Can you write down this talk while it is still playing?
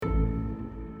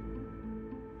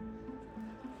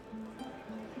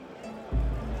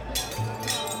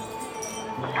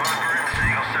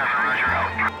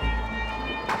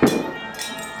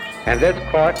and this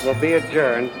court will be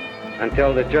adjourned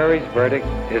until the jury's verdict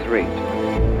is reached.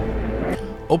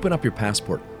 Open up your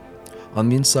passport. On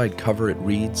the inside cover it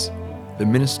reads, "The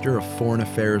Minister of Foreign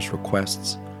Affairs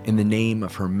requests, in the name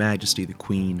of Her Majesty the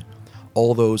Queen,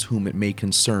 all those whom it may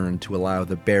concern to allow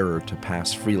the bearer to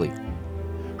pass freely."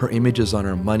 Her image is on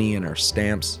our money and our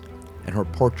stamps, and her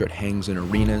portrait hangs in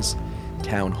arenas,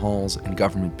 town halls, and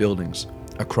government buildings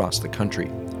across the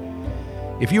country.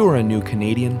 If you are a new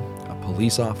Canadian, a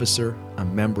police officer, a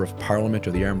member of Parliament,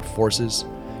 or the Armed Forces,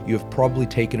 you have probably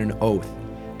taken an oath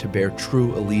to bear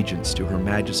true allegiance to Her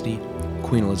Majesty,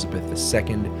 Queen Elizabeth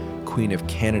II, Queen of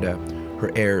Canada,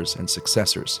 her heirs and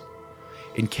successors.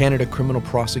 In Canada, criminal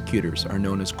prosecutors are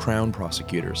known as Crown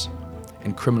prosecutors,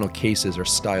 and criminal cases are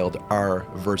styled R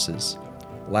versus,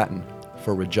 Latin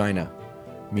for regina,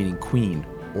 meaning queen,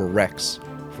 or rex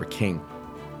for king.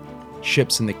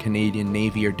 Ships in the Canadian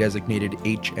Navy are designated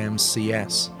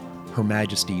HMCS, Her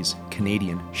Majesty's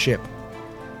Canadian Ship.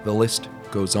 The list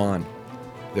goes on.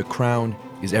 The Crown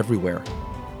is everywhere,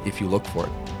 if you look for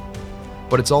it.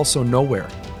 But it's also nowhere,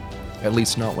 at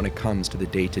least not when it comes to the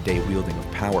day-to-day wielding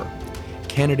of power.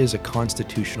 Canada is a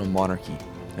constitutional monarchy,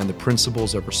 and the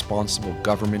principles of responsible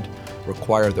government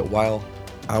require that while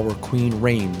our Queen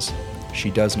reigns, she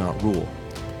does not rule.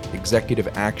 Executive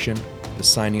action, the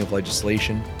signing of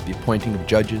legislation, the appointing of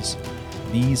judges,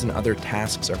 these and other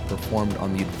tasks are performed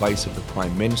on the advice of the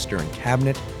Prime Minister and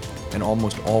Cabinet, and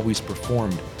almost always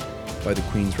performed by the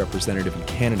Queen's representative in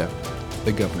Canada,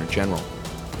 the Governor-General.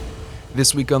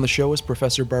 This week on the show is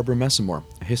Professor Barbara Messamore,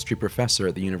 a history professor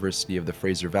at the University of the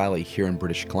Fraser Valley here in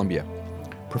British Columbia.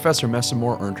 Professor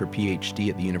Messamore earned her PhD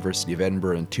at the University of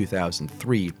Edinburgh in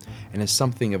 2003 and is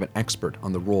something of an expert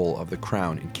on the role of the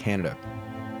Crown in Canada.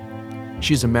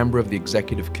 She is a member of the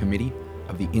Executive Committee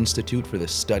of the Institute for the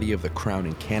Study of the Crown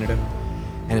in Canada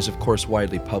and is of course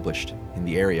widely published in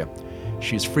the area.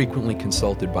 She is frequently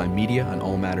consulted by media on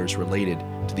all matters related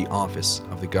to the office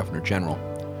of the Governor-General.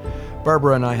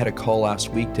 Barbara and I had a call last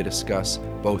week to discuss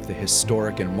both the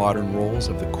historic and modern roles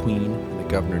of the Queen and the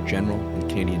Governor-General in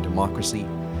Canadian democracy,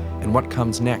 and what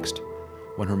comes next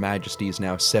when Her Majesty's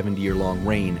now 70-year-long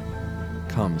reign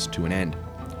comes to an end.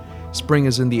 Spring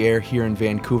is in the air here in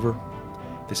Vancouver.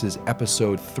 This is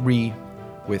episode 3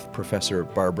 with Professor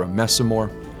Barbara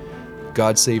Messamore.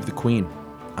 God save the Queen.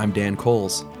 I'm Dan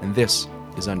Coles, and this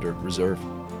is Under Reserve.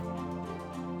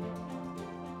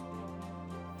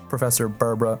 Professor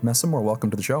Barbara Messamore, welcome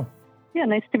to the show. Yeah,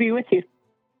 nice to be with you.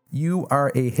 You are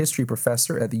a history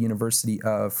professor at the University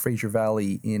of Fraser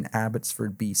Valley in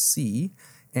Abbotsford, BC,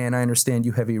 and I understand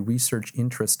you have a research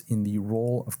interest in the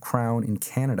role of Crown in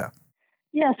Canada.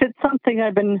 Yes, it's something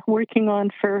I've been working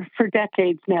on for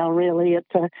decades now, really.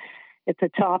 It's a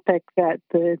topic that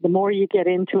the more you get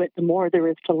into it, the more there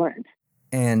is to learn.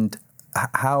 And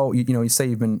how, you say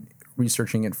you've been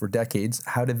researching it for decades.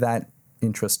 How did that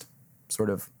interest sort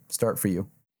of start for you?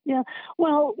 Yeah,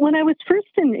 well, when I was first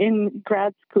in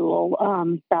grad school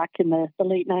back in the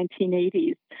late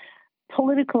 1980s,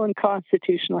 political and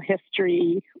constitutional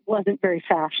history wasn't very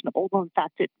fashionable. Well, in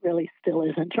fact, it really still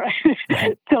isn't,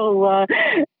 right? So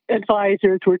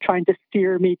advisors were trying to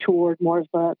steer me toward more of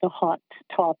the hot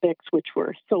topics, which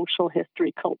were social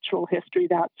history, cultural history,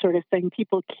 that sort of thing.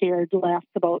 People cared less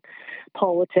about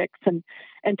politics, and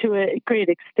to a great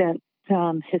extent,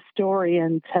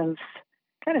 historians have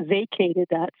kind of vacated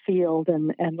that field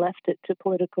and left it to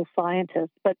political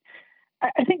scientists. But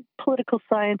I think political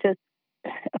scientists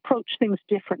approach things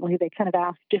differently. They kind of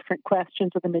ask different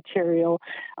questions of the material.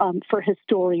 For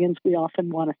historians, we often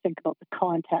want to think about the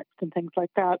context and things like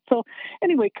that. So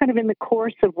anyway, kind of in the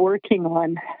course of working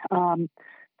on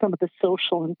some of the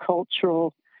social and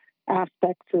cultural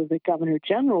aspects of the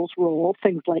Governor-General's role,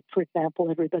 things like, for example,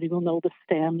 everybody will know the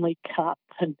Stanley Cup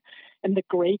and the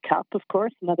Grey Cup, of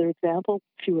course, another example.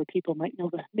 Fewer people might know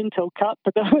the Minto Cup,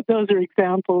 but those are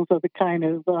examples of the kind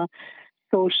of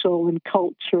social and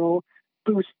cultural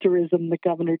boosterism the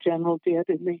Governor-General did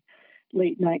in the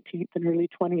late 19th and early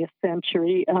 20th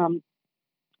century.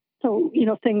 So,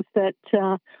 things that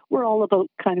were all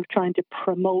about kind of trying to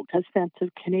promote a sense of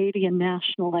Canadian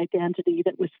national identity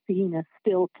that was seen as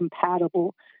still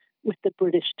compatible with the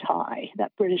British tie,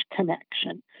 that British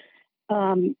connection.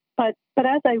 But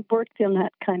as I worked in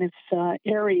that kind of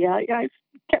area, I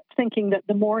kept thinking that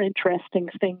the more interesting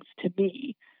things to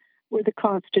me were the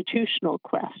constitutional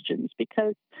questions,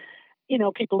 because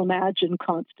people imagine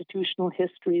constitutional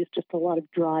history is just a lot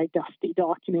of dry, dusty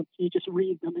documents. You just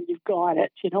read them and you've got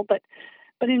it,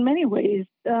 But in many ways,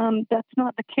 that's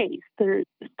not the case.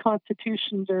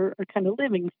 Constitutions are kind of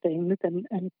living things,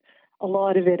 and a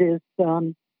lot of it is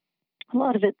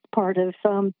part of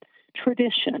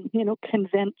tradition,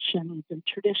 conventions and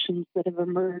traditions that have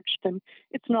emerged. And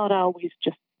it's not always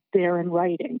just there in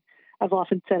writing. I've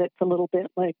often said it's a little bit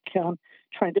like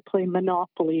trying to play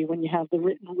Monopoly when you have the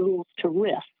written rules to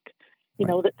Risk.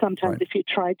 That sometimes if you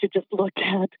try to just look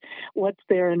at what's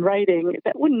there in writing,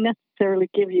 that wouldn't necessarily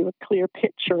give you a clear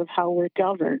picture of how we're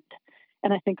governed.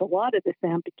 And I think a lot of this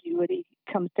ambiguity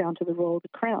comes down to the role of the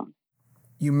Crown.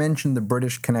 You mentioned the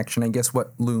British connection. I guess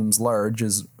what looms large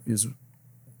is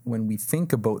when we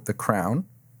think about the Crown,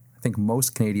 I think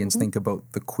most Canadians think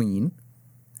about the Queen,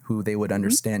 who they would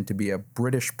understand to be a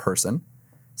British person.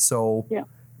 So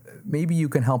maybe you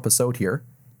can help us out here.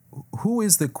 Who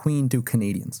is the Queen to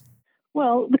Canadians?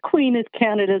 Well, the Queen is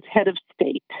Canada's head of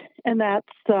state, and that's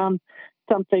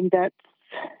something that's,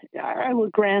 I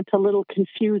would grant, a little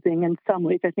confusing in some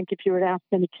ways. I think if you were to ask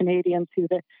many Canadians who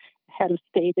the head of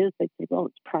state is, they'd say, well,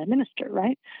 it's Prime Minister,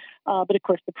 right? But of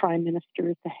course, the Prime Minister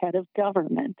is the head of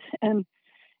government. And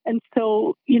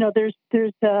so, there's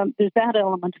that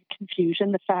element of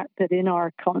confusion, the fact that in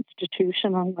our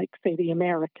Constitution, unlike, say, the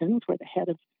Americans, where the head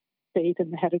of state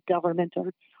and the head of government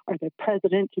are the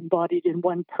president embodied in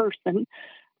one person,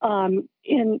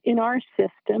 in our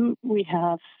system, we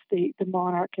have the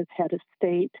monarch as head of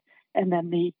state, and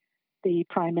then the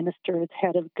prime minister as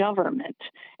head of government.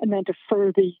 And then to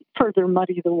further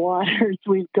muddy the waters,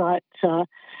 we've got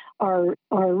our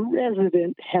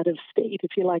resident head of state,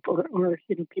 if you like, or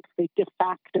people say de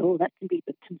facto. That can be a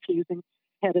bit confusing.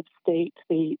 Head of state,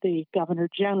 the governor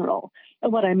general.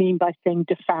 And what I mean by saying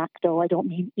de facto, I don't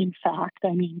mean in fact.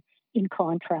 I mean in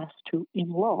contrast to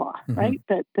in law, right?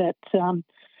 That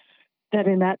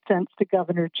in that sense, the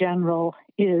governor general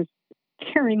is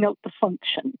carrying out the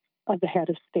function of the head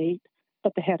of state,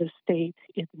 but the head of state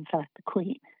is in fact the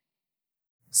Queen.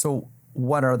 So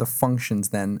what are the functions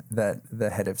then that the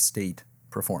head of state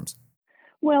performs?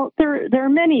 Well, there are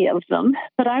many of them,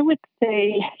 but I would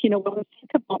say, when we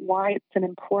think about why it's an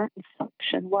important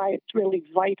function, why it's really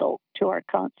vital to our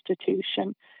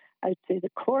Constitution, I'd say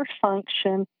the core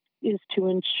function is to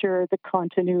ensure the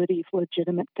continuity of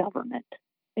legitimate government.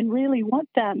 And really what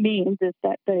that means is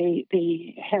that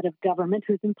the head of government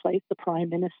who's in place, the Prime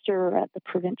Minister, at the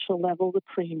provincial level, the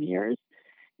premiers,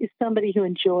 is somebody who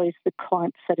enjoys the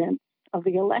confidence of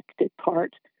the elected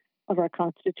part of our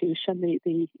Constitution,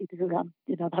 either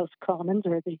the House of Commons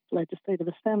or the Legislative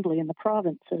Assembly in the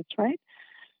provinces, right?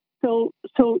 So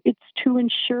it's to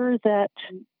ensure that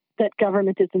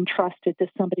government is entrusted to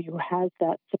somebody who has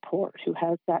that support, who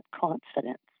has that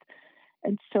confidence.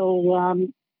 And so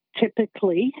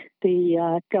typically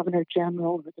the Governor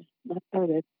General or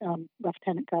the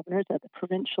Lieutenant Governors at the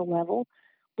provincial level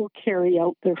will carry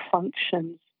out their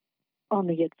functions on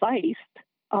the advice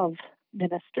of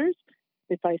ministers,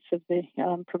 the advice of the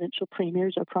provincial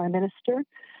premiers or prime minister.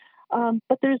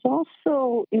 But there's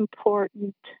also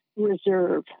important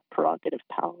reserve prerogative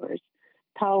powers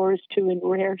to, in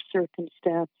rare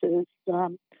circumstances,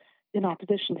 in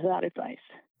opposition to that advice.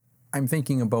 I'm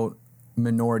thinking about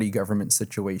minority government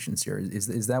situations here.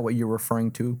 Is that what you're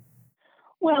referring to?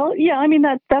 Well, yeah, I mean,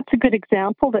 that's a good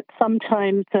example that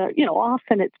sometimes,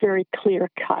 often it's very clear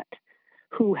cut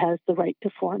who has the right to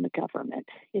form a government.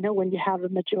 When you have a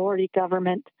majority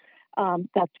government,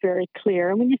 that's very clear.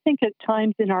 And when you think at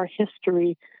times in our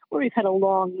history where we've had a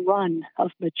long run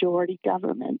of majority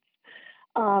governments,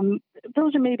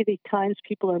 those are maybe the times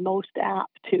people are most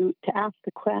apt to ask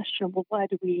the question, well, why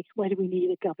do we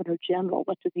need a governor general?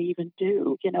 What do they even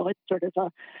do? It's sort of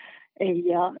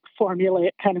a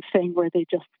formulaic kind of thing where they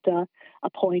just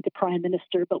appoint a prime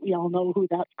minister, but we all know who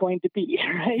that's going to be,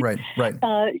 right?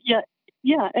 Right.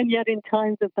 Yeah, and yet in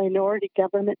times of minority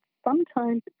government,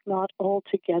 sometimes it's not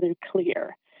altogether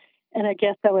clear. And I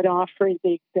guess I would offer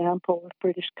the example of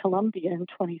British Columbia in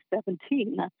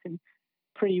 2017. That's in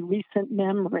pretty recent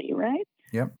memory, right?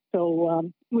 Yep.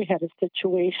 So we had a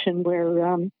situation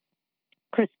where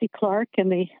Christy Clark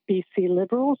and the BC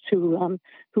Liberals, who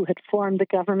had formed the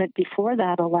government before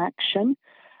that election,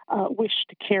 wished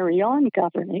to carry on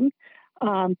governing.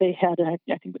 They had, I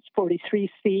think it was 43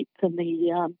 seats, and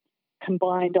the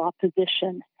combined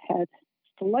opposition had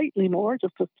slightly more,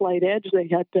 just a slight edge. They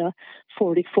had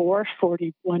 44,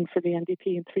 41 for the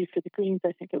NDP and 3 for the Greens,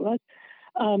 I think it was.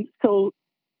 So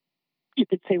you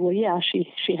could say, well, yeah,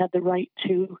 she had the right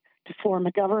to form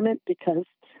a government because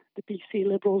the BC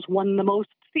Liberals won the most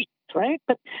seats, right?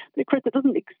 But of course, it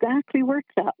doesn't exactly work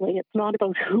that way. It's not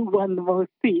about who won the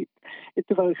most seats. It's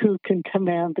about who can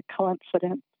command the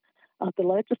confidence of the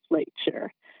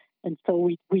legislature. And so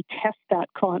we test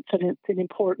that confidence in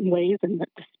important ways, and the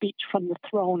speech from the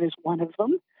throne is one of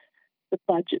them. The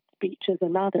budget speech is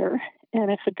another.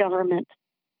 And if a government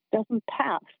doesn't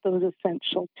pass those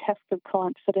essential tests of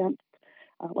confidence,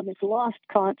 when they've lost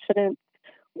confidence,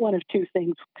 one of two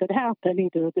things could happen: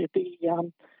 either there'd be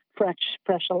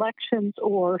fresh elections,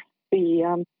 or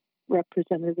the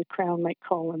representative of the Crown might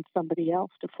call on somebody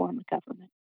else to form a government.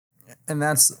 And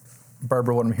that's,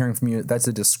 Barbara, what I'm hearing from you, that's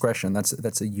a discretion.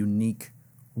 That's a unique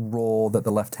role that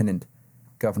the lieutenant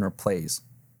governor plays.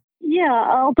 Yeah,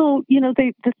 although,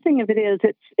 the thing of it is,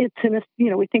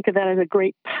 we think of that as a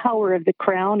great power of the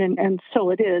Crown, and so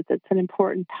it is. It's an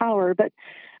important power, but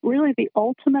really the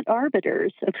ultimate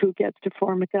arbiters of who gets to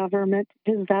form a government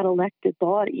is that elected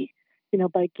body.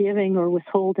 By giving or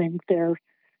withholding their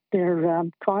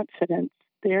confidence,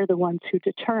 they're the ones who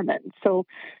determine. So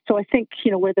I think,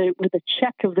 where the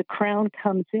check of the Crown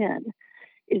comes in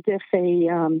is if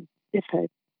a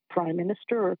prime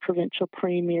minister or provincial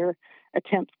premier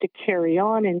attempts to carry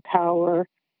on in power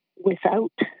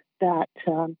without that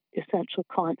essential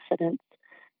confidence,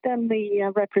 then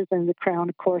the representative of the Crown,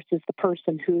 of course, is the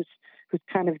person who's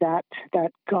kind of that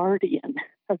guardian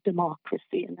of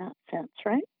democracy in that sense,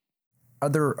 right? Are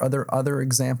there other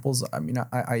examples? I mean,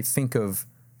 I think of,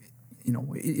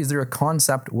 is there a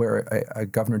concept where a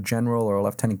governor general or a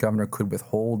lieutenant governor could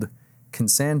withhold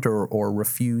consent or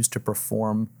refuse to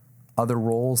perform other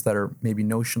roles that are maybe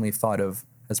notionally thought of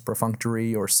as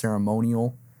perfunctory or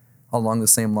ceremonial along the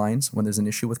same lines when there's an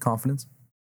issue with confidence?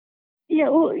 Yeah,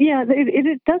 well, yeah,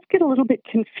 it does get a little bit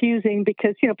confusing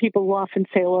because, people will often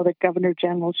say, well, the governor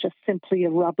general is just simply a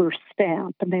rubber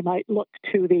stamp, and they might look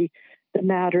to the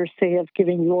matter, say, of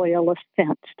giving royal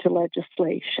assent to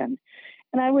legislation.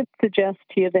 And I would suggest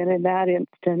to you that in that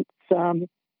instance,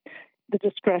 the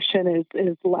discretion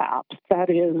is lapsed. That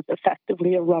is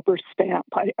effectively a rubber stamp.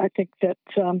 I think that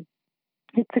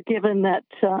it's a given that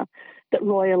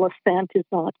royal assent is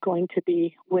not going to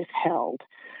be withheld.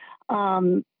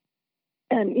 And,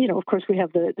 of course, we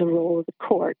have the role of the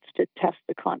courts to test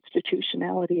the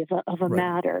constitutionality of a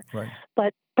matter. Right.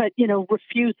 But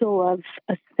refusal of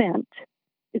assent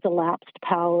is a lapsed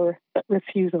power, but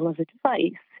refusal of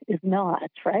advice is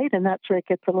not, right? And that's where it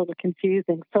gets a little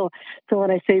confusing. So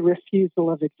when I say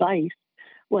refusal of advice,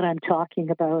 what I'm talking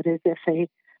about is if a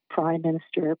prime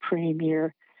minister or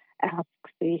premier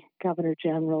asks the governor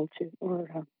general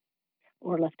or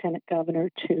lieutenant governor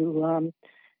to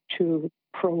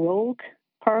prorogue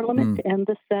Parliament, to end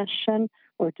the session,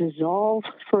 or dissolve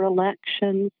for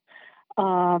elections,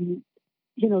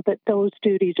 that those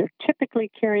duties are typically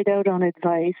carried out on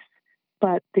advice,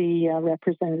 but the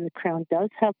representative of the Crown does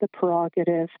have the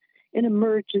prerogative in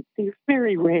emergency,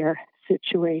 very rare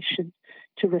situations,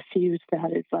 to refuse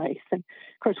that advice. And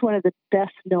of course, one of the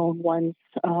best known ones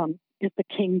is the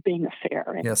King Byng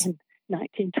affair in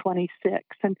 1926.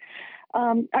 And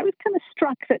I was kind of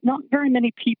struck that not very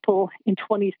many people in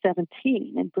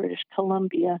 2017 in British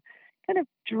Columbia kind of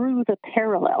drew the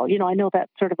parallel. I know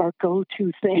that's sort of our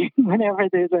go-to thing whenever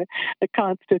there's a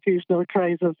constitutional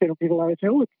crisis. People always say,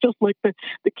 oh, it's just like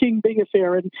the King Byng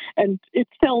affair, and it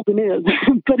seldom is.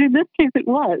 But in this case, it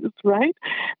was, right?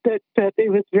 That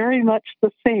it was very much the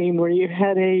same, where you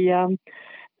had a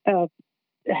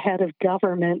head of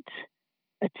government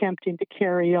attempting to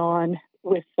carry on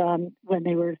with when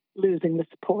they were losing the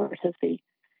support of the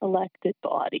elected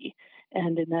body.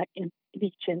 And in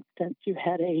each instance, you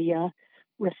had a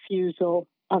refusal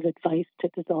of advice to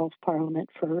dissolve Parliament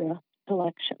for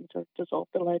elections, or dissolve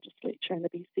the legislature in the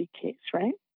BC case,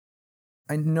 right?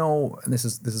 I know this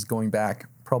is going back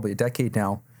probably a decade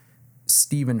now.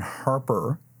 Stephen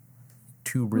Harper,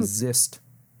 to resist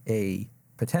a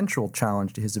potential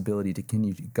challenge to his ability to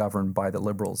continue to govern by the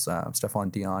Liberals,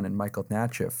 Stéphane Dion and Michael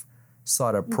Natchiff,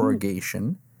 sought a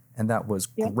prorogation, and that was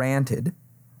granted.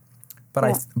 But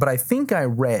I think I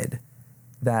read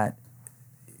that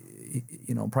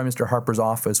Prime Minister Harper's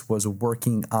office was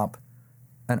working up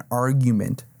an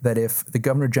argument that if the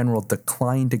Governor General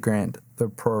declined to grant the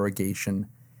prorogation,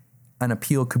 an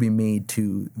appeal could be made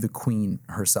to the Queen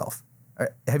herself.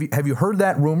 Have you heard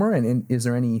that rumor, and is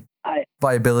there any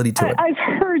viability to it? I've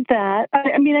heard that.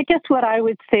 I mean, I guess what I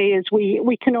would say is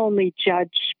we can only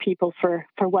judge people for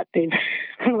what they've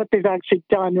actually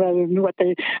done, rather than what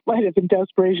they might have in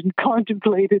desperation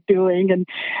contemplated doing. And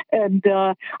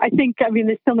I think,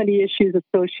 there's so many issues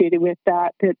associated with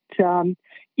that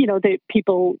that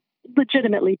people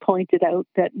legitimately pointed out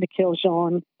that Nikhil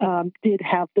Jean did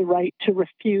have the right to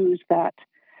refuse that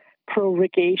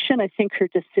prorogation. I think her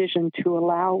decision to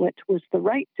allow it was the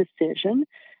right decision,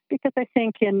 because I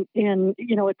think in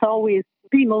it's always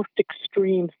the most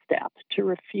extreme step to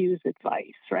refuse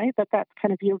advice, right? That's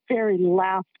kind of your very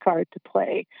last card to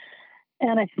play.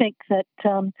 And I think that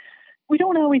we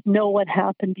don't always know what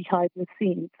happened behind the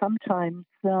scenes. Sometimes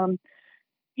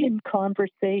in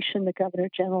conversation, the Governor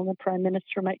General and the Prime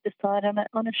Minister might decide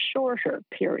on a shorter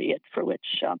period for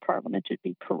which Parliament would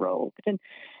be prorogued.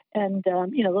 And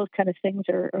those kind of things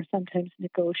are sometimes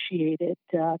negotiated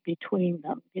between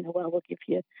them. Well, we'll give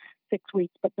you 6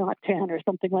 weeks, but not 10 or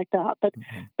something like that. But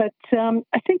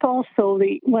I think also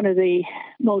one of the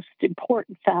most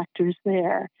important factors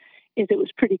there is it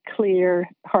was pretty clear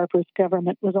Harper's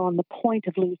government was on the point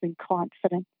of losing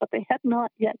confidence, but they had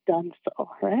not yet done so,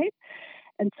 right?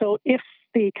 And so if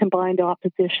the combined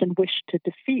opposition wished to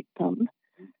defeat them,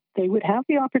 they would have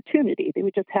the opportunity. They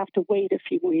would just have to wait a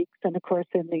few weeks. And of course,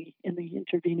 in the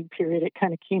intervening period, it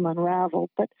kind of came unraveled.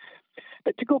 But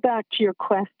to go back to your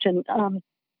question,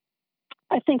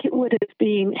 I think it would have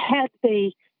been, had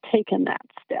they taken that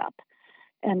step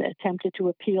and attempted to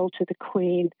appeal to the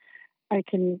Queen, I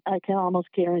can almost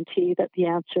guarantee that the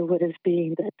answer would have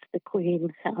been that the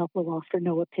Queen will offer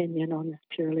no opinion on this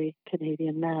purely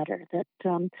Canadian matter.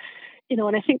 And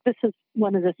I think this is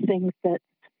one of the things that,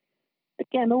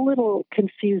 again, a little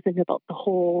confusing about the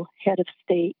whole head of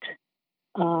state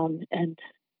and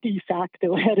de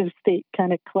facto head of state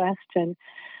kind of question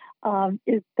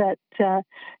is that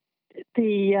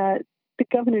the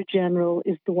Governor General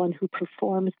is the one who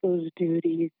performs those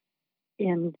duties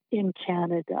in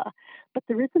Canada, but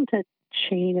there isn't a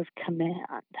chain of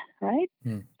command, right?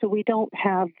 So we don't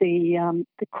have the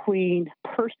Queen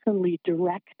personally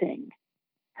directing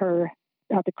the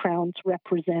Crown's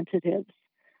representatives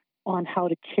on how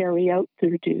to carry out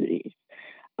their duties.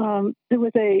 There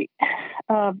was a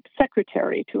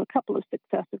secretary to a couple of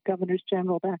successive governors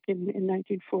general back in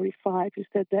 1945 who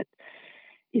said that,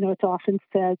 it's often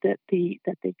said that the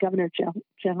Governor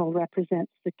General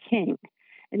represents the King.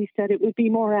 And he said it would be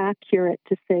more accurate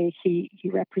to say he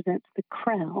represents the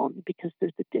Crown, because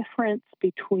there's a difference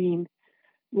between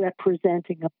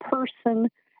representing a person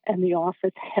and the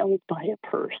office held by a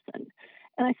person.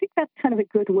 And I think that's kind of a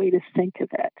good way to think of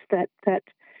it, that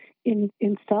in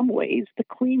some ways the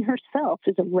Queen herself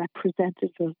is a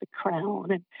representative of the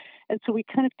Crown. And so we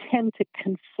kind of tend to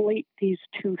conflate these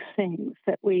two things,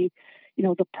 that the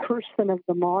person of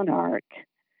the monarch,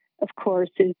 of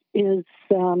course, is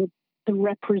the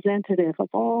representative of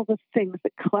all the things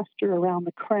that cluster around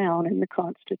the Crown and the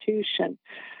Constitution.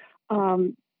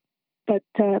 But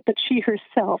she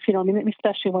herself,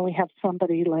 especially when we have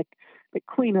somebody like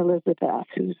Queen Elizabeth,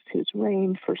 who's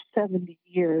reigned for 70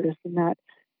 years, and that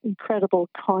incredible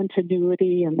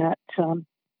continuity and that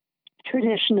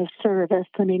tradition of service.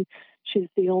 She's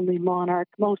the only monarch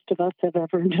most of us have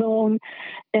ever known,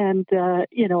 and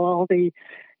all the.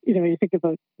 You think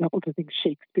about all the things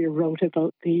Shakespeare wrote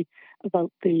about the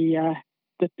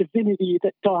divinity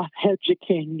that doth hedge a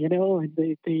king, and all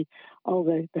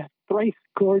the thrice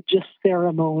gorgeous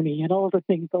ceremony and all the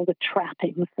things, all the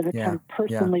trappings that are kind of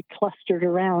personally clustered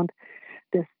around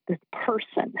this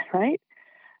person, right?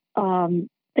 And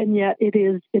yet it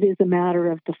is a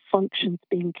matter of the functions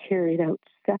being carried out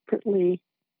separately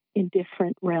in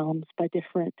different realms by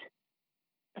different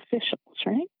officials,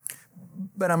 right?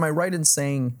 But am I right in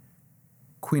saying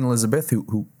Queen Elizabeth,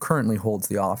 who currently holds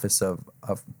the office of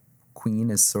Queen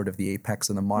as sort of the apex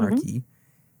of the monarchy,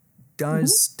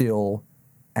 does still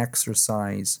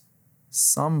exercise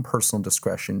some personal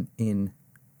discretion in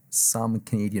some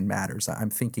Canadian matters? I'm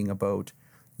thinking about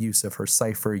use of her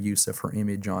cipher, use of her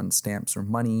image on stamps or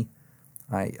money.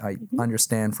 I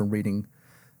understand from reading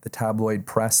the tabloid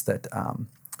press that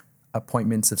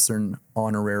appointments of certain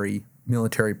honorary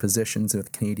military positions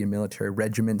with Canadian military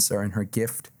regiments are in her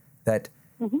gift, that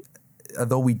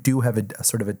although we do have a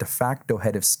sort of a de facto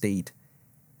head of state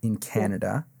in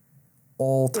Canada,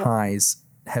 all ties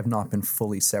have not been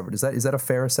fully severed. Is that a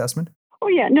fair assessment? Oh,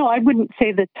 yeah. No, I wouldn't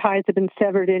say that ties have been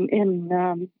severed I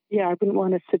wouldn't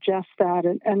want to suggest that.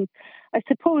 And I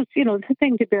suppose, the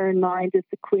thing to bear in mind is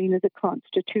the Queen is a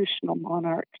constitutional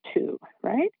monarch too,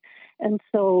 right? And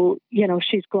so,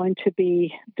 she's going to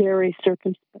be very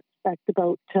circumspect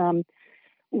about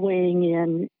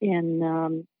weighing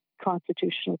in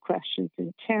constitutional questions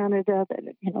in Canada. That,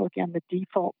 again, the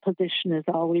default position is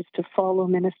always to follow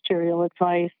ministerial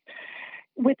advice.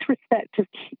 With respect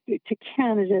to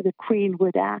Canada, the Queen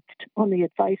would act on the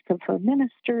advice of her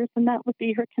ministers, and that would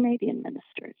be her Canadian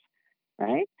ministers,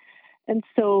 right? And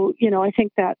so, I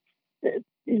think that's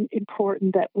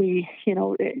important that we,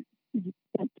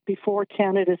 before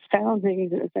Canada's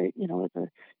founding as a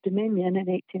dominion in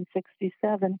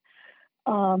 1867,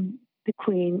 the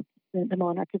Queen, the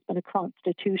monarch, has been a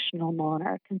constitutional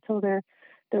monarch, and so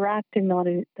they're acting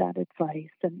on that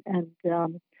advice, and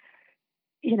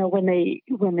when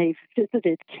they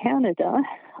visited Canada,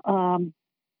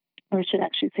 or I should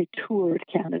actually say toured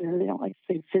Canada. They don't like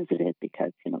to say visited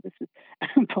because this is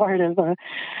part of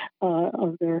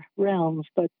their realms.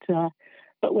 But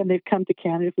when they've come to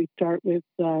Canada, if we start with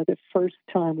the first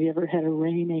time we ever had a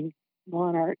reigning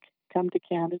monarch come to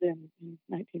Canada in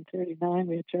 1939,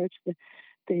 we had George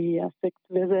the sixth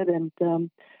visit, and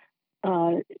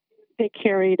they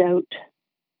carried out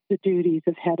the duties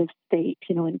of head of state,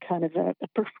 in kind of a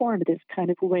performative kind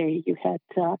of way. You had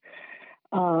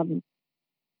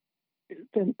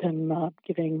them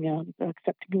giving,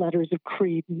 accepting letters of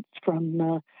credence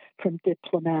from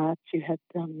diplomats. You had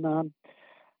them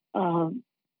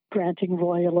granting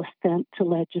royal assent to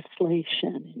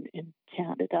legislation in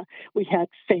Canada. We had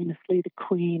famously the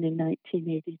Queen in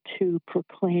 1982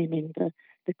 proclaiming the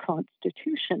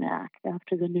Constitution Act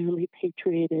after the newly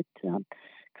patriated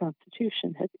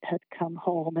Constitution had come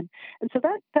home. And so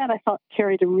that I thought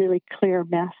carried a really clear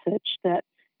message that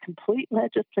complete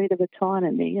legislative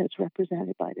autonomy, as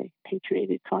represented by the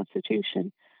patriated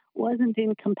Constitution, wasn't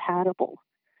incompatible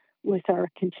with our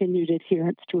continued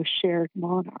adherence to a shared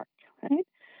monarch, right?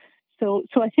 So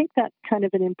I think that's kind of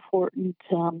an important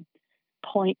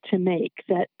point to make,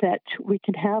 that we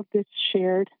can have this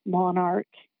shared monarch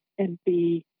and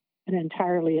be an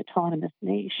entirely autonomous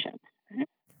nation. Right?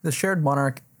 The shared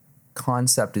monarch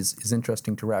concept is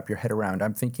interesting to wrap your head around.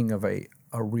 I'm thinking of a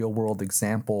real-world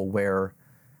example where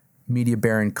media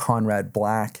baron Conrad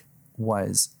Black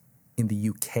was, in the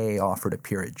UK, offered a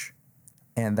peerage.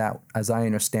 And that, as I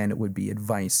understand it, would be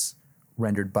advice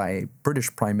rendered by a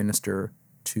British Prime Minister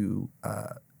to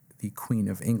the Queen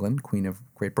of England, Queen of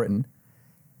Great Britain,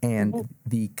 and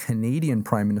the Canadian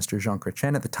Prime Minister Jean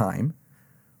Chrétien at the time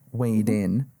weighed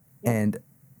in and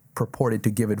purported to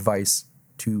give advice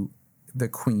to the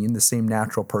Queen, the same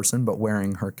natural person, but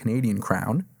wearing her Canadian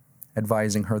crown,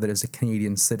 advising her that as a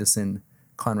Canadian citizen,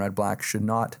 Conrad Black should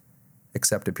not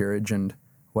accept a peerage. And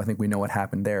well, I think we know what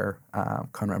happened there.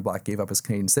 Conrad Black gave up his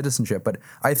Canadian citizenship. But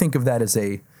I think of that as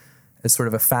sort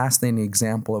of a fascinating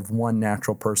example of one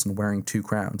natural person wearing two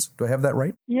crowns. Do I have that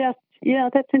right? Yes. Yeah,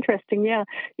 that's interesting. Yeah.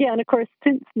 And of course,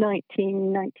 since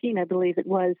 1919, I believe it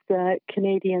was,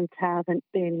 Canadians haven't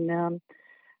been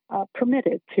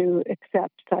permitted to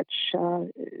accept such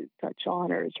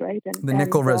honors, right? The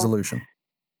Nickel Resolution.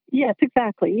 Yes,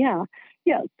 exactly. Yeah.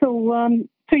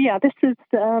 So yeah, this is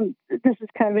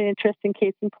kind of an interesting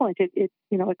case in point. It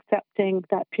accepting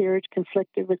that peerage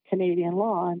conflicted with Canadian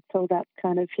law, and so that's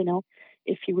kind of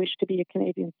if you wish to be a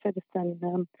Canadian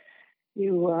citizen,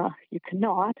 you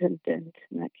cannot, and in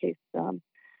that case,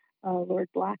 Lord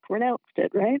Black renounced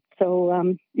it, right?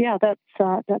 So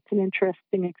that's an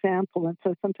interesting example, and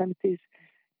so sometimes these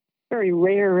very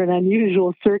rare and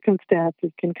unusual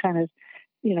circumstances can kind of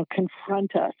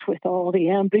confront us with all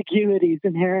the ambiguities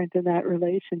inherent in that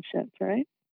relationship, right?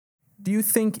 Do you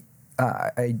think?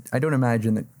 I don't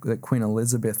imagine that Queen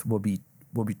Elizabeth will be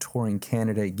touring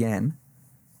Canada again,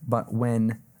 but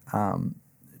when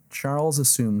Charles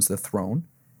assumes the throne,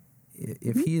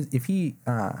 if he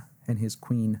and his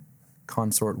Queen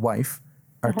consort wife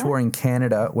are touring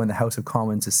Canada when the House of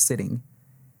Commons is sitting,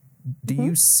 do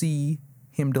you see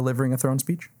him delivering a throne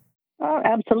speech? Oh,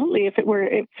 absolutely. If it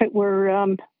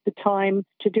were the time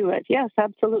to do it, yes,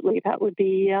 absolutely. That would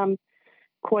be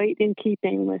quite in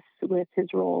keeping with his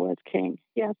role as king.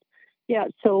 Yes, yeah.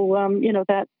 So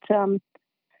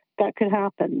that could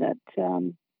happen.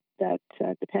 That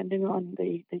depending on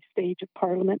the stage of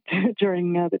Parliament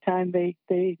during the time they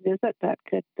visit, that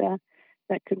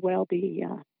could well be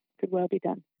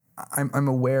done. I'm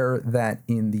aware that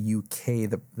in the UK,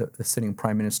 the sitting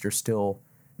Prime Minister still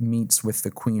meets with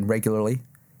the Queen regularly,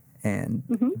 and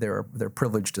there are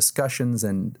privileged discussions,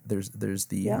 and there's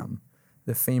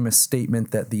the famous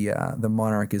statement that the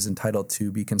monarch is entitled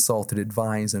to be consulted,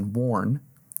 advise, and warn.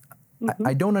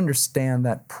 I don't understand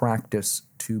that practice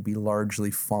to be largely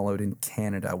followed in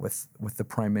Canada with the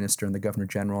Prime Minister and the Governor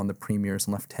General and the premiers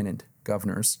and lieutenant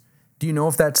governors. Do you know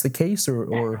if that's the case,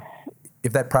 or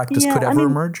if that practice could ever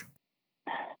emerge?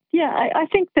 Yeah, I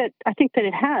think that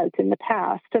it has in the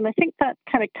past, and I think that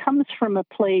kind of comes from a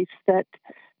place that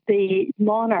the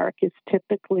monarch is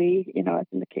typically, as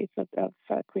in the case of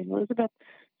Queen Elizabeth,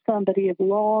 somebody of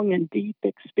long and deep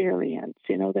experience.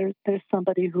 There's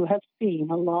somebody who has seen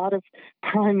a lot of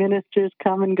prime ministers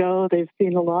come and go. They've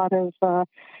seen a lot of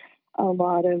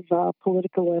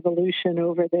political evolution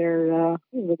over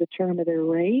the term of their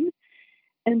reign,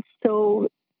 and so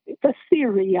the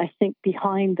theory I think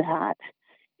behind that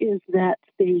is that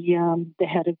the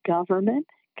head of government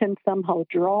can somehow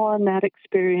draw on that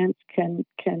experience, can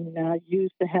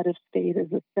use the head of state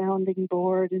as a sounding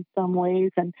board in some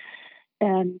ways, and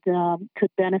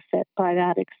could benefit by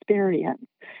that experience.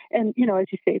 And as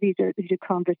you say, these are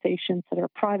conversations that are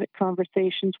private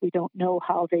conversations. We don't know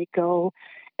how they go,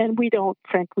 and we don't,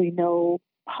 frankly, know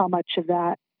how much of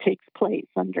that takes place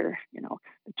under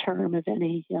the term of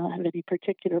any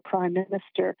particular prime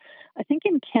minister. I think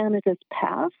in Canada's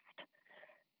past,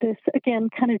 this again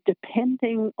kind of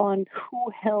depending on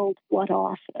who held what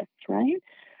office, right?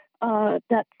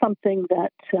 That's something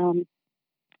that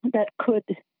that could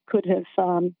have,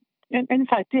 and in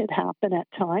fact did happen at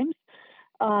times.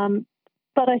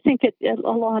 But I think a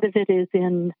lot of it is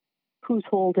in who's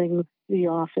holding the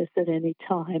office at any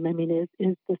time. I mean,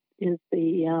 is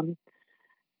the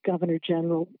Governor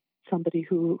General somebody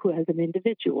who as an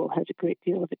individual has a great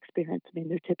deal of experience? I mean,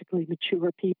 they're typically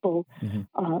mature people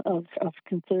of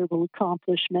considerable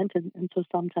accomplishment, and so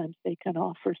sometimes they can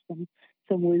offer some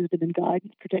wisdom and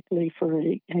guidance, particularly for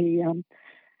an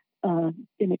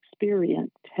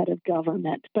inexperienced head of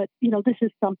government. But this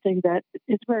is something that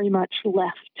is very much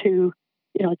left to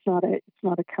it's not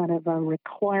a kind of a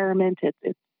requirement.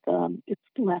 It's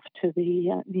left to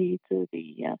the needs of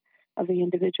the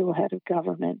individual head of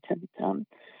government,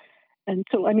 and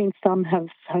so I mean some have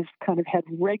kind of had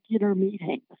regular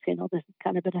meetings. This has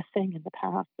kind of been a thing in the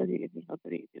past that they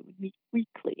would meet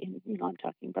weekly, and I'm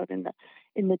talking about in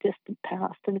the distant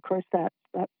past, and of course that's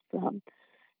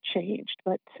changed,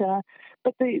 but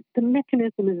the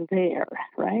mechanism is there,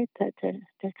 right? To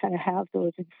kind of have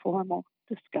those informal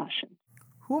discussions.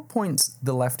 Who appoints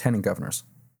the lieutenant governors?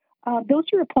 Those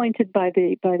are appointed by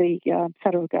the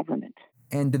federal government.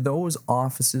 And do those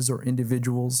offices or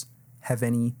individuals have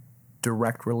any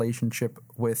direct relationship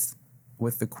with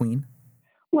the Queen?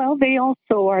 Well, they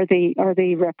also are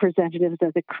the representatives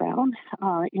of the Crown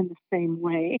in the same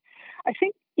way. I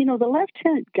think the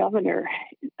lieutenant governor,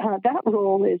 that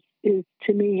role is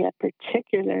to me a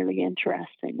particularly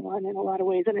interesting one in a lot of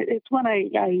ways, and it's one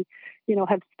I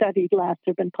have studied less.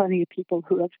 There have been plenty of people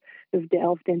who have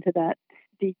delved into that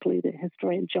deeply. The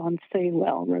historian John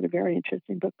Saywell wrote a very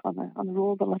interesting book on the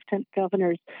role of the lieutenant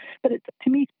governors. But to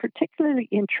me, it's particularly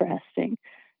interesting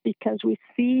because we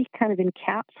see kind of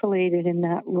encapsulated in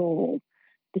that role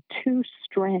the two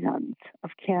strands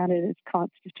of Canada's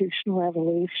constitutional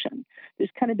evolution.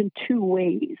 There's kind of been two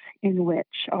ways in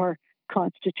which our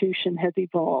Constitution has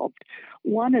evolved.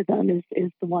 One of them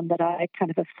is the one that I kind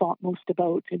of have thought most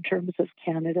about in terms of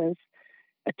Canada's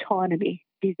autonomy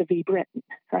vis-a-vis Britain,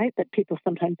 right? That people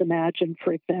sometimes imagine,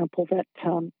 for example, that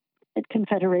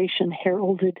Confederation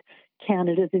heralded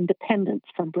Canada's independence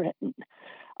from Britain.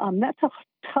 That's a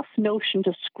tough notion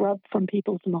to scrub from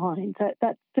people's minds.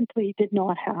 That simply did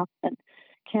not happen.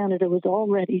 Canada was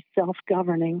already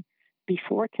self-governing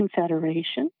before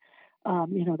Confederation.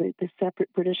 The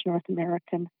separate British North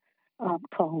American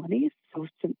colonies, so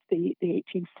since the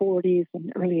 1840s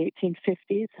and early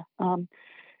 1850s,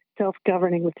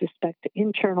 self-governing with respect to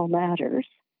internal matters.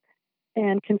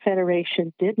 And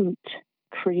Confederation didn't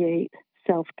create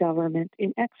self-government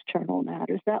in external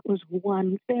matters. That was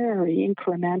one very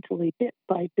incrementally, bit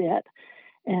by bit.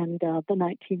 And the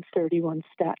 1931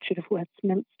 Statute of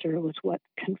Westminster was what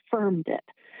confirmed it.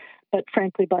 But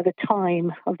frankly, by the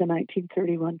time of the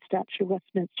 1931 Statute of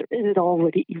Westminster, it had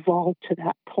already evolved to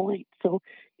that point. So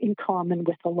in common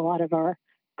with a lot of our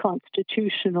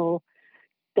constitutional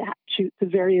statutes of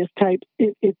various types,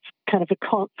 it's kind of a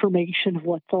confirmation of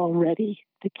what's already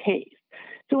the case.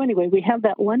 So anyway, we have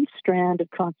that one strand of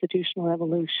constitutional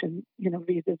evolution,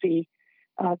 vis-a-vis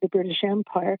the British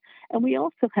Empire, and we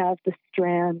also have the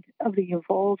strand of the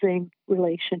evolving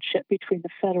relationship between the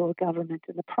federal government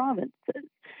and the provinces.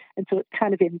 And so it's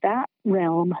kind of in that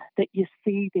realm that you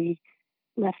see the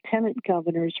lieutenant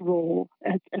governor's role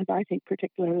as I think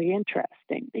particularly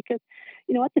interesting, because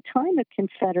at the time of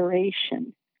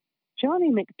Confederation,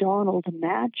 Johnny MacDonald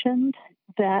imagined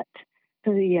that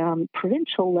the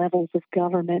provincial levels of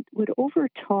government would over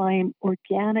time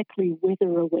organically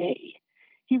wither away.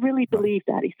 He really believed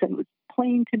that. He said it was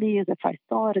plain to me as if I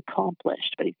saw it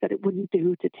accomplished, but he said it wouldn't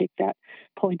do to take that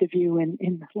point of view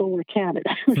in Lower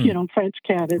Canada, French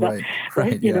Canada,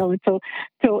 right? Yeah. And so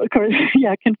of course,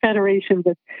 Confederation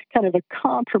was kind of a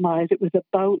compromise. It was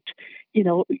about,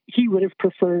 he would have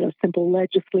preferred a simple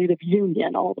legislative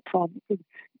union, all the provinces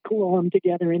glom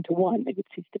together into one. They would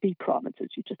cease to be provinces.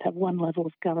 You just have one level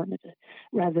of government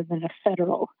rather than a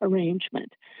federal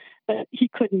arrangement. But he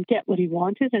couldn't get what he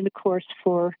wanted. And of course,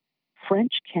 for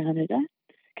French Canada,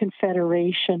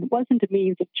 Confederation wasn't a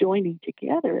means of joining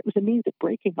together. It was a means of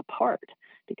breaking apart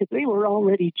because they were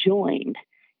already joined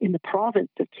in the province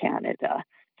of Canada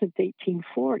since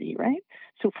 1840, right?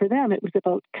 So for them, it was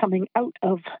about coming out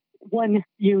of one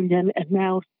union and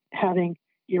now having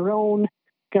your own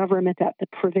government at the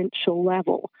provincial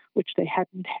level, which they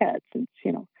hadn't had since,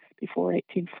 before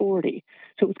 1840.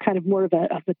 So it was kind of more of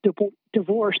a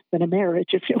divorce than a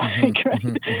marriage, if you like,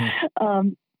 right?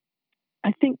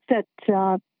 I think that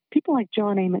people like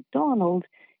John A. Macdonald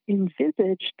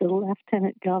envisaged the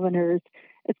lieutenant governors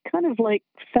as kind of like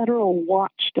federal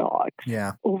watchdogs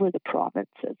over the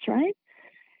provinces, right?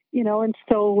 And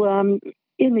so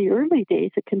in the early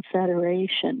days of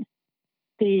Confederation,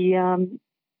 the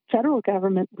federal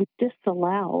government would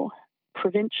disallow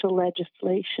provincial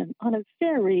legislation on a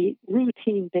very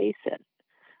routine basis.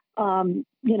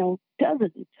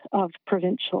 Dozens of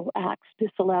provincial acts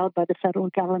disallowed by the federal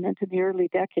government in the early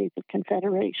decades of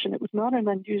Confederation. It was not an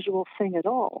unusual thing at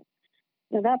all.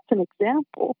 Now, that's an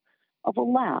example of a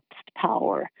lapsed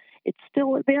power. It's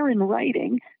still there in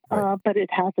writing, but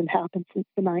it hasn't happened since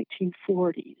the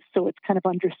 1940s. So it's kind of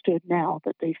understood now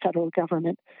that the federal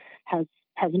government has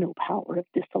no power of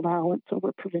disallowance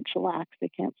over provincial acts. They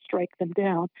can't strike them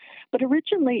down. But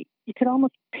originally, you could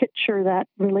almost picture that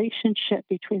relationship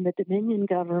between the Dominion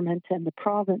government and the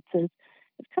provinces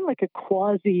as kind of like a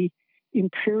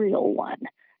quasi-imperial one,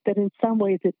 that in some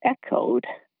ways it echoed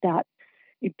that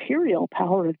imperial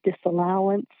power of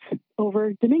disallowance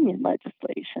over Dominion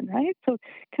legislation, right? So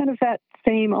kind of that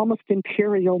same almost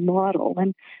imperial model.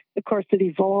 And of course it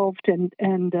evolved and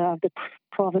the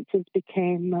provinces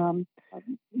became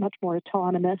much more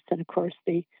autonomous. And of course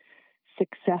the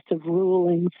successive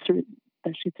rulings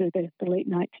especially through the late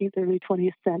 19th, early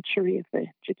 20th century of the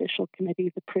Judicial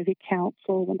Committee, the Privy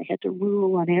Council, when they had to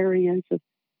rule on areas of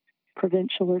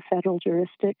provincial or federal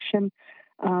jurisdiction,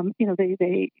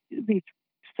 these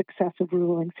successive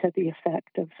rulings had the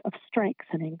effect of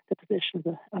strengthening the position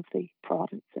of the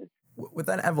provinces. With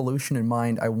that evolution in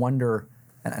mind, I wonder,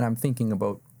 and I'm thinking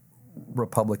about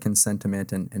Republican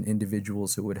sentiment and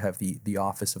individuals who would have the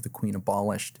office of the Queen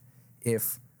abolished,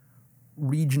 if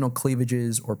regional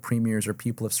cleavages or premiers or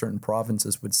people of certain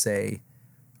provinces would say,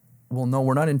 well, no,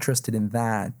 we're not interested in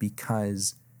that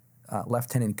because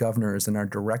lieutenant governors and our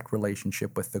direct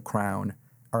relationship with the Crown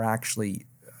are actually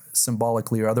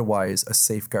symbolically or otherwise a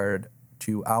safeguard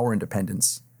to our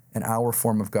independence and our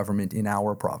form of government in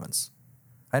our province.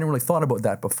 I hadn't really thought about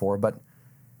that before, but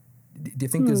do you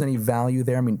think there's any value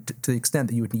there? I mean, to the extent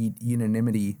that you would need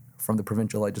unanimity from the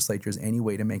provincial legislatures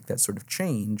anyway to make that sort of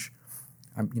change,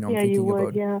 I'm thinking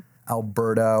about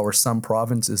Alberta or some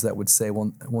provinces that would say,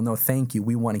 well, no, thank you.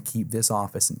 We want to keep this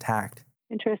office intact.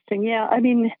 Interesting. Yeah. I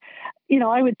mean,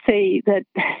 I would say that,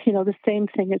 the same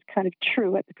thing is kind of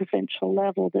true at the provincial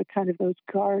level. They're kind of those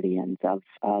guardians of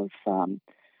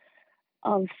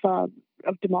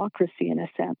democracy in a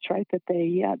sense, right? That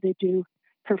they do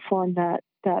perform that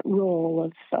role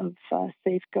of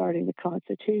safeguarding the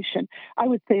Constitution. I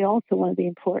would say also one of the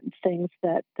important things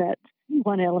that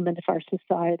one element of our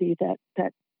society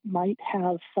that might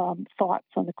have thoughts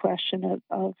on the question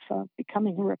of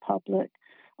becoming a republic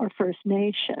are First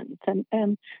Nations.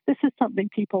 And this is something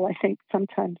people, I think,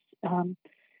 sometimes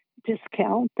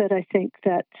discount, that I think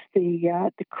that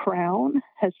the Crown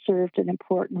has served an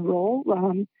important role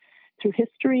through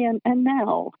history and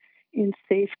now in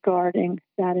safeguarding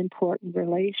that important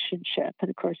relationship. And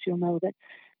of course, you'll know that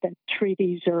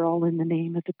treaties are all in the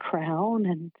name of the Crown,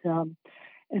 and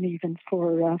even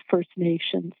for First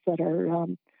Nations that are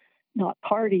not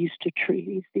parties to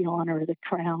treaties, the honor of the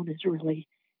Crown is really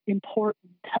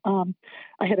important. I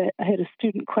had a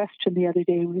student question the other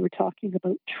day. We were talking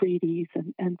about treaties,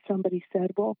 and somebody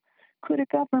said, well, could a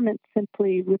government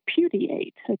simply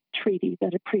repudiate a treaty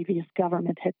that a previous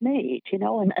government had made?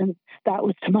 And that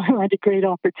was, to my mind, a great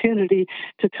opportunity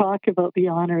to talk about the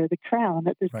honor of the Crown,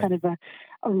 that there's kind of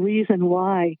a reason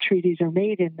why treaties are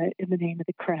made in the name of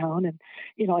the Crown. And,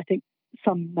 I think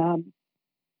some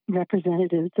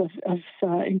representatives of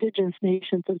Indigenous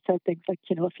nations have said things like,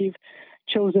 if you've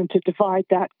chosen to divide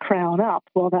that crown up,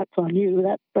 well, that's on you.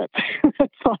 That's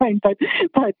fine. But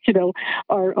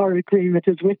our agreement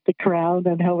is with the Crown,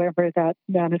 and however that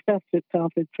manifests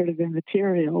itself is sort of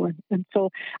immaterial. And so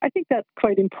I think that's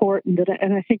quite important.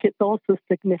 And I think it's also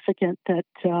significant that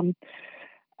some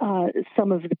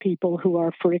of the people who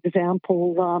are, for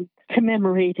example,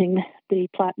 commemorating the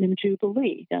Platinum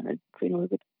Jubilee, Queen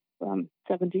Elizabeth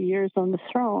 70 years on the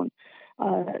throne,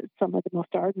 some of the most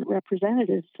ardent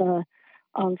representatives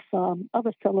of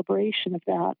a celebration of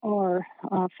that are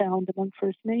found among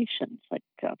First Nations. Like,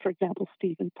 for example,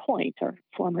 Stephen Point, our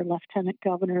former Lieutenant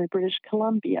Governor of British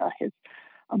Columbia, is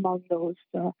among those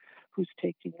who's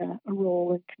taking a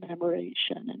role in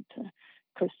commemoration and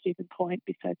course, Stephen Point,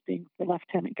 besides being the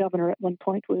lieutenant governor at one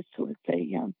point, was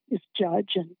is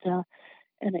judge and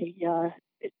a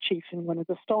chief in one of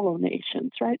the Stolo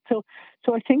nations, right? So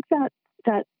I think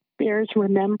that bears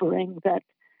remembering that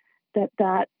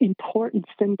important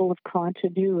symbol of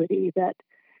continuity that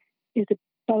is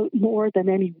about more than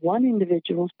any one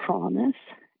individual's promise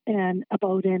and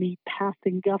about any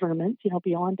passing government,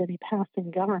 beyond any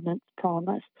passing government's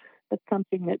promise, but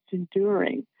something that's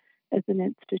enduring as an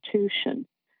institution.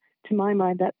 To my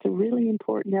mind, that's a really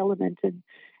important element. And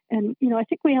I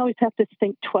think we always have to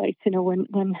think twice,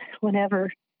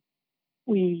 whenever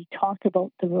we talk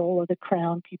about the role of the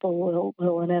crown, people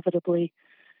will inevitably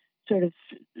sort of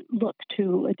look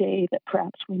to a day that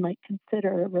perhaps we might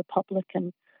consider a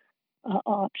Republican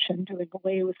option, doing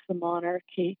away with the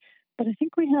monarchy. But I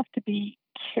think we have to be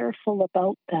careful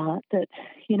about that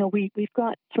we've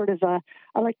got sort of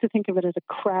I like to think of it as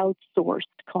a crowdsourced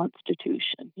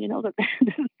constitution, that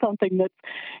this is something that's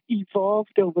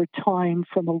evolved over time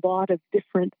from a lot of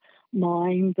different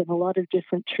minds and a lot of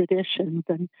different traditions.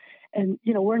 And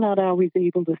we're not always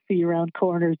able to see around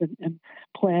corners and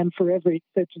plan for every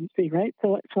exigency, right?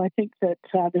 So I think that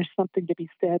there's something to be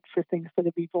said for things that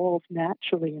have evolved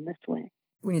naturally in this way.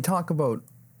 When you talk about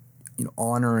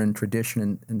honor and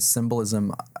tradition and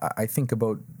symbolism, I think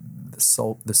about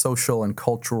the social and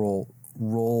cultural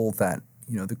role that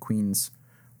the Queen's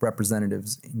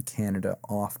representatives in Canada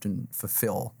often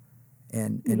fulfill,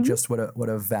 and just what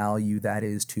a value that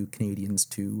is to Canadians.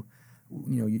 To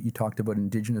you talked about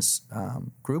Indigenous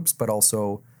groups, but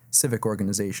also civic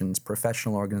organizations,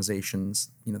 professional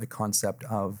organizations. The concept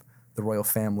of the royal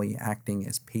family acting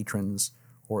as patrons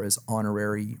or as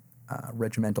honorary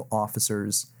regimental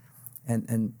officers.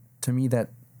 And to me, that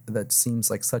seems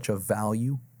like such a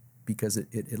value because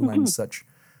it lends such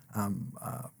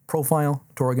profile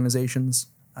to organizations,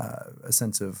 a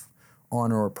sense of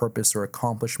honor or purpose or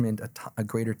accomplishment, a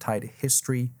greater tie to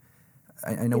history.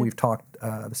 I know we've talked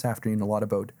this afternoon a lot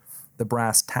about the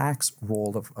brass tacks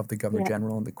role of the Governor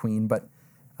General and the Queen, but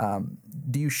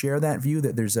do you share that view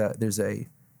that there's a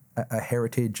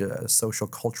heritage, a social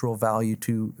cultural value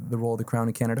to the role of the Crown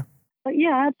in Canada?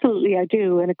 Yeah, absolutely, I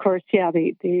do. And of course,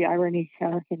 the irony,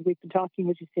 and we've been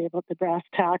talking, as you say, about the brass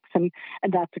tacks, and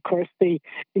that's, of course,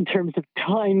 in terms of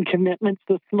time commitments,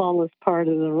 the smallest part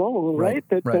of the role, right?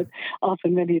 That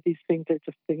often many of these things are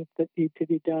just things that need to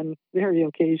be done very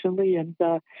occasionally, and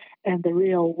the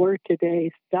real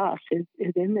workaday stuff is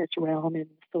in this realm, in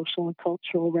the social and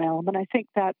cultural realm. And I think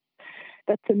that's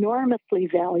enormously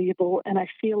valuable, and I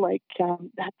feel like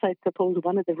that's, I suppose,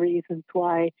 one of the reasons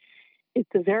why it's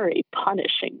a very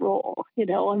punishing role.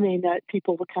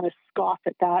 People will kind of scoff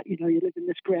at that. You live in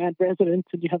this grand residence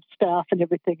and you have staff and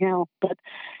everything else. But,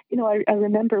 I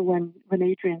remember when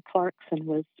Adrian Clarkson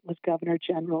was Governor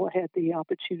General, I had the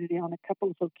opportunity on a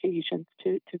couple of occasions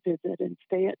to visit and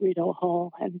stay at Rideau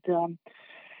Hall.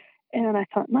 And I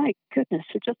thought, my goodness,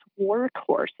 they're just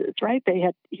workhorses, right? They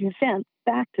had events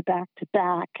back to back to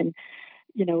back, and,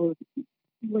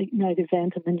 late night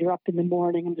event, and then you're up in the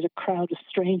morning and there's a crowd of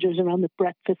strangers around the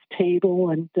breakfast table,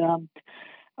 and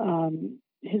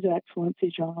His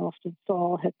Excellency John Austin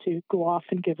Saul had to go off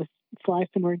and fly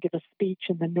somewhere and give a speech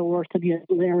in the north, and he had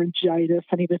laryngitis,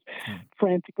 and he was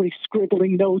frantically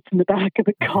scribbling notes in the back of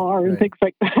the car and things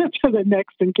like that for the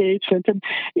next engagement. And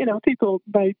people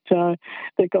might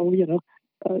think,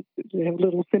 they have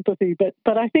little sympathy,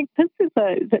 but I think this is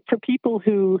that for people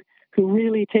who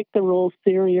really take the role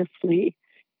seriously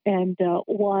and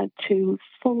want to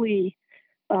fully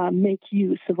make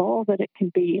use of all that it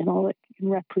can be and all it can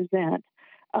represent.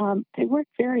 They work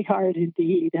very hard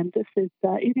indeed, and it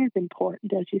is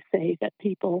important, as you say, that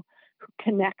people who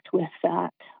connect with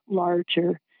that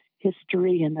larger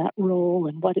history and that role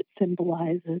and what it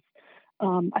symbolizes,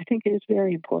 I think it is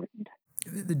very important.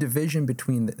 The division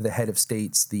between the head of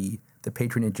states, the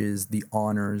patronages, the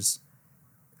honors,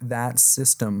 that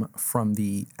system from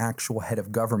the actual head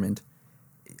of government,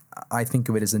 I think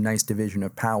of it as a nice division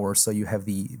of power. So you have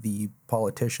the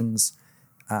politicians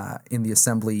in the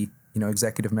assembly,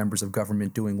 executive members of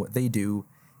government doing what they do,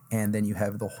 and then you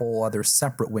have the whole other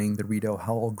separate wing, the Rideau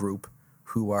Hall group,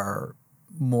 who are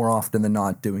more often than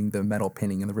not doing the medal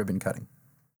pinning and the ribbon cutting.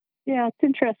 Yeah, it's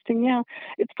interesting. Yeah,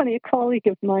 it's funny. A colleague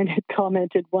of mine had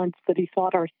commented once that he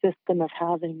thought our system of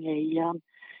having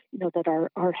that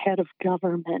our head of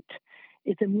government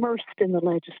is immersed in the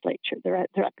legislature. They're at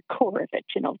the core of it.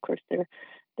 Of course, they're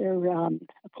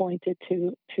appointed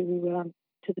to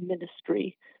the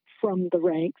ministry from the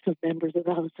ranks of members of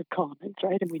the House of Commons,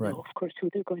 right? And we know, of course, who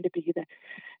they're going to be, the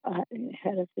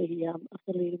head of the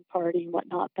leading party and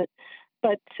whatnot. But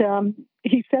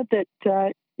he said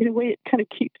that in a way, it kind of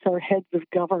keeps our heads of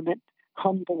government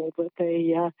humble that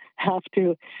they have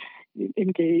to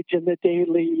engage in the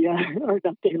daily, or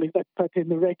not daily, but in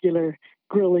the regular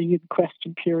grilling and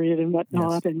question period and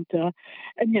whatnot. Yes. And so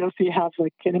you have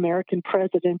like an American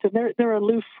president, and they're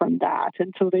aloof from that,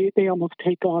 and so they almost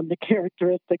take on the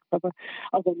characteristics of a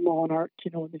monarch,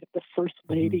 and they have the first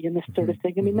lady and this sort of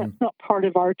thing. I mean, that's not part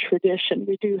of our tradition.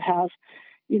 We do have,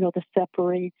 the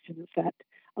separation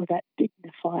of that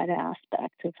dignified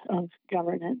aspect of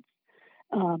governance,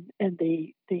 and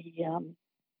the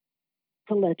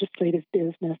legislative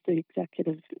business, the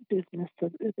executive business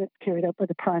that's carried out by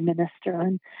the prime minister,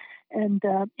 and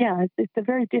it's a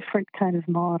very different kind of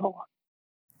model.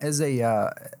 As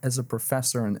a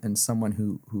professor and someone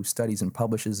who studies and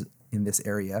publishes in this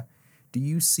area, do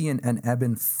you see an ebb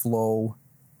and flow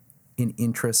in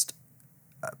interest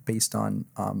based on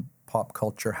pop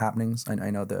culture happenings?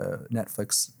 I know the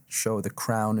Netflix show The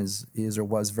Crown is or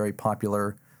was very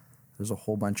popular. There's a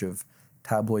whole bunch of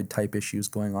tabloid type issues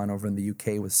going on over in the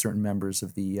UK with certain members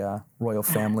of the royal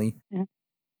family.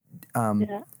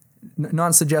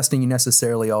 Not suggesting you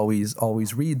necessarily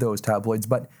always read those tabloids,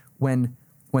 but when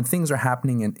things are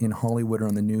happening in Hollywood or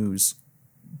on the news,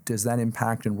 does that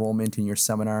impact enrollment in your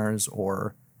seminars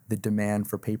or the demand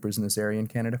for papers in this area in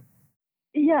Canada?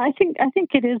 Yeah, I think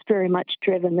it is very much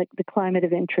driven. The climate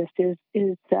of interest is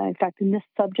in fact in this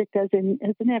subject as in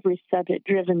every subject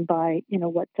driven by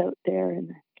what's out there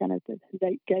and kind of the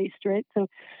zeitgeist, right? So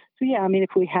yeah, I mean,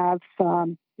 if we have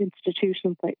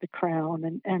institutions like the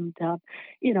Crown and I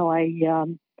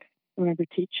remember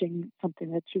teaching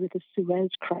something that's to do with the Suez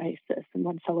crisis, and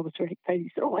one fellow was very excited.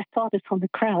 He said, "Oh, I saw this on the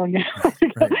Crown."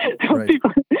 Right.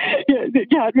 People,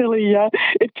 it really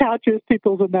it captures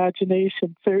people's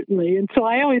imagination, certainly. And so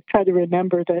I always try to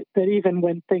remember that even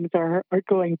when things are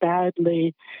going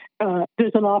badly,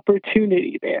 there's an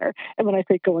opportunity there. And when I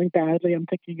say going badly, I'm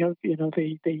thinking of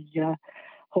the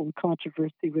whole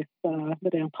controversy with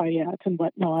Madame Payette and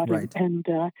whatnot. Right. And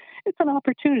it's an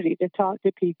opportunity to talk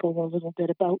to people a little bit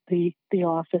about the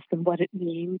office and what it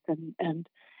means. And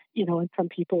some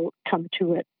people come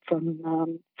to it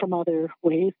from other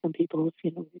ways. Some people,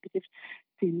 maybe they've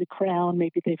seen The Crown,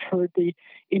 maybe they've heard the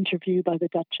interview by the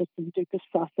Duchess and Duke of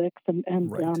Sussex and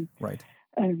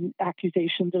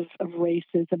accusations of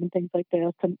racism and things like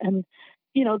this. And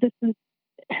this is,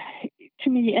 to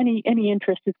me, any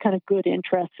interest is kind of good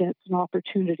interest, and it's an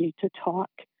opportunity to talk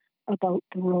about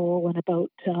the role and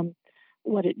about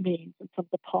what it means and some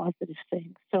of the positive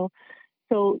things. So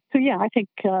yeah, I think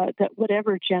that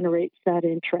whatever generates that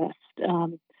interest,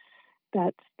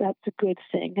 that's a good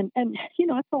thing. And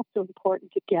it's also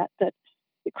important to get that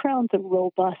the Crown's a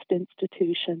robust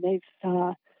institution.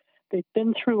 They've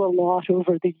been through a lot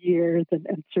over the years,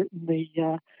 and certainly.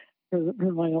 Her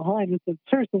Royal Highness has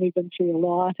certainly been through a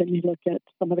lot, and you look at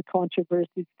some of the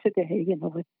controversies today,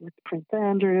 with Prince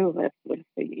Andrew, with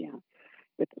the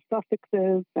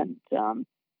Sussexes, and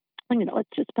it's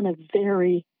just been a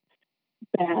very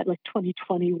bad. Like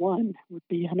 2021 would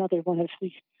be another one of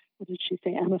the, what did she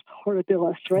say, annus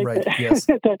horribilis, right? Right. Yes.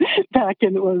 Back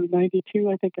in 92,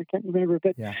 I think, I can't remember,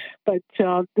 but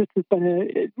this has been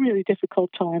a really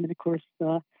difficult time, and of course.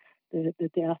 The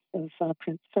death of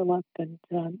Prince Philip, and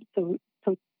so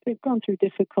they've gone through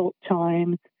difficult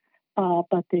times,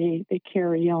 but they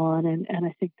carry on, and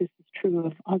I think this is true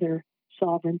of other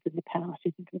sovereigns in the past.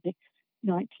 You think of the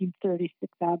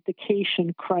 1936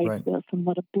 abdication crisis and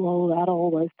what a blow that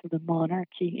all was to the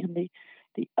monarchy, and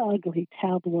the ugly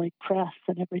tabloid press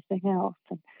and everything else.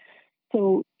 And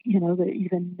so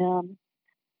even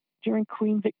during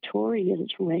Queen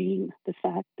Victoria's reign, the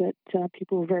fact that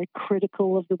people were very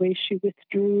critical of the way she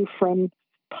withdrew from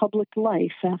public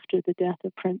life after the death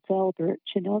of Prince Albert,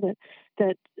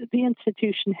 that the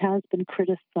institution has been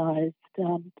criticized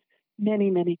many,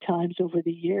 many times over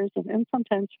the years, and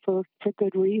sometimes for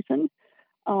good reason.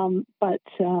 But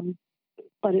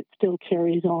it still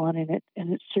carries on, and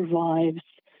it survives.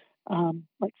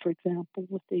 Like, for example,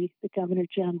 with the Governor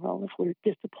General, if we're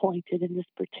disappointed in this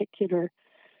particular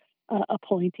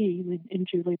appointee in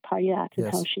Julie Payette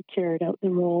and how she carried out the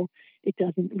role, it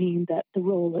doesn't mean that the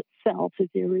role itself is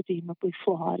irredeemably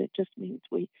flawed. It just means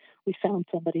we found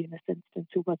somebody in this instance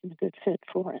who wasn't a good fit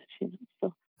for it.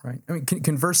 So. Right. I mean,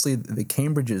 conversely, the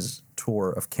Cambridge's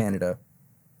tour of Canada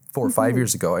 4 or 5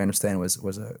 years ago, I understand,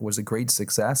 was a great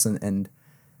success, and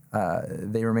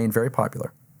they remain very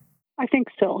popular. I think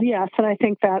so. Yes, and I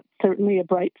think that's certainly a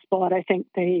bright spot. I think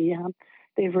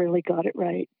they've really got it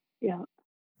right. Yeah.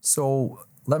 So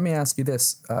let me ask you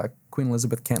this. Queen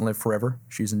Elizabeth can't live forever.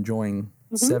 She's enjoying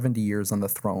 70 years on the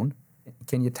throne.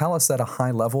 Can you tell us at a high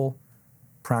level,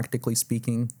 practically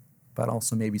speaking, but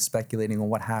also maybe speculating on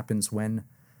what happens when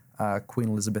Queen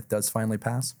Elizabeth does finally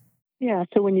pass? Yeah.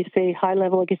 So when you say high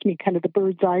level, I guess you mean kind of the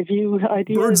bird's eye view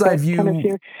idea. Bird's eye view. Kind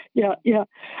of yeah.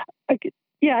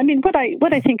 Yeah, I mean, what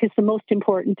I think is the most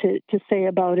important to say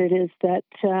about it is that,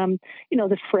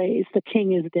 the phrase, the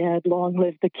king is dead, long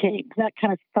live the king, that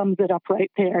kind of sums it up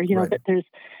right there, Right. that there's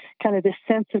kind of this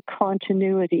sense of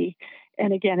continuity.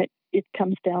 And again, it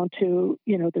comes down to,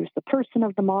 there's the person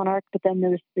of the monarch, but then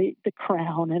there's the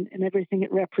crown and everything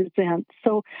it represents.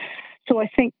 So I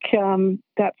think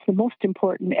that's the most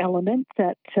important element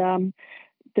that there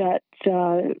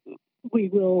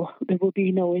will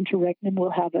be no interregnum.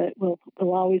 We'll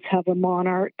always have a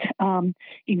monarch.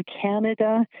 In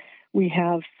Canada, we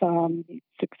have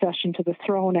Succession to the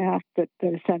Throne Act that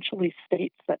essentially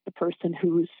states that the person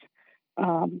who's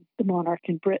the monarch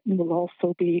in Britain will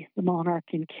also be the monarch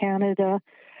in Canada.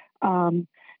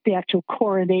 The actual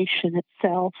coronation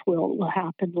itself will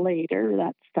happen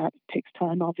later. That takes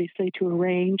time, obviously, to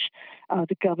arrange.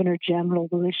 The Governor General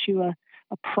will issue a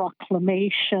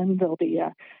proclamation. There'll be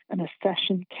an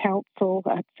accession council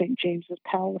at St. James's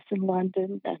Palace in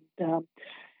London, and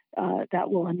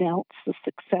that will announce the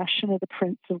succession of the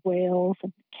Prince of Wales,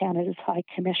 and Canada's High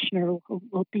Commissioner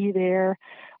will be there.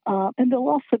 And there'll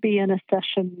also be an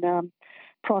accession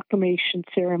proclamation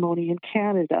ceremony in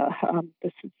Canada.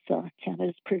 This is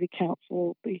Canada's Privy Council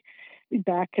will be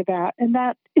back of that, and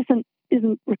that isn't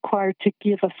required to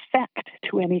give effect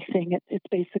to anything. It's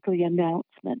basically an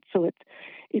announcement. So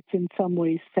it's in some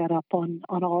ways set up on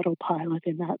autopilot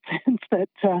in that sense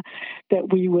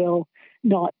that we will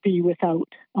not be without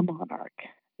a monarch.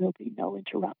 There'll be no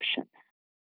interruption.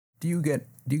 Do you get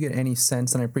any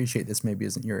sense, and I appreciate this maybe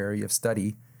isn't your area of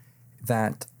study,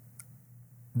 that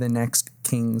the next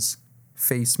king's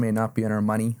face may not be on our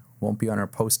money, won't be on our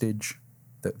postage?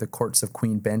 The courts of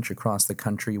Queen Bench across the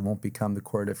country won't become the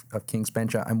court of King's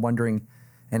Bench. I'm wondering,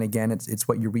 and again, it's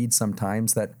what you read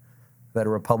sometimes, that a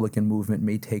Republican movement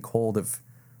may take hold of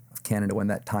Canada when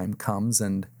that time comes,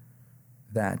 and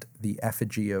that the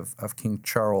effigy of King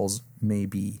Charles may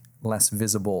be less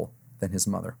visible than his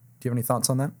mother. Do you have any thoughts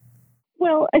on that?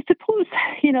 Well, I suppose,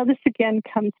 this again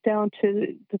comes down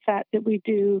to the fact that we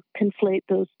do conflate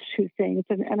those two things.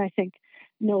 And I think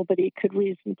nobody could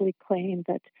reasonably claim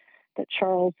that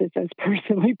Charles is as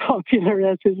personally popular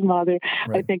as his mother.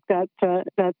 Right. I think that's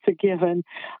a given.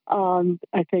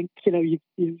 I think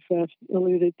you've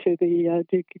alluded to the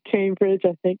Duke of Cambridge.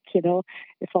 I think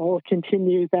if all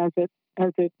continues as it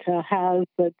has,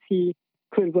 that he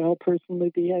could well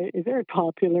personally be a very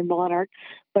popular monarch.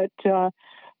 But yeah,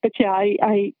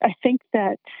 I think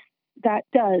that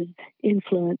does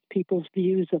influence people's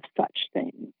views of such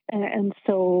things. And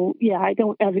so, yeah, I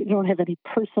don't have any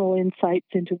personal insights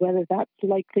into whether that's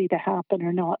likely to happen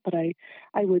or not, but I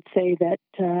would say that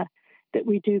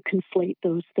we do conflate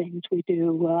those things. We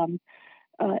do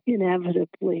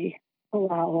inevitably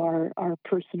allow our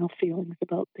personal feelings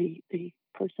about the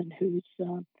person whose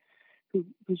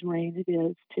reign it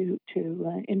is to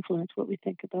influence what we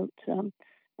think about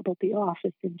the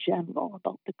office in general,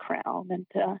 about the crown. And,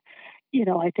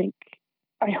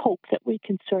 I hope that we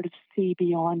can sort of see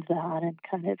beyond that and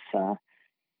kind of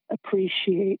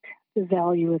appreciate the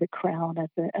value of the crown as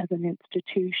an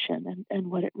institution and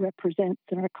what it represents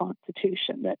in our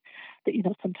Constitution, that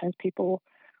sometimes people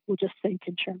will just think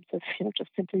in terms of, just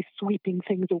simply sweeping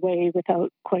things away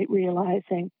without quite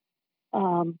realizing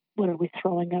what are we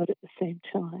throwing out at the same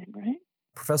time, right?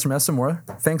 Professor Messamore,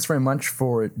 thanks very much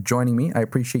for joining me. I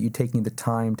appreciate you taking the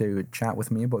time to chat with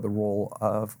me about the role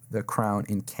of the Crown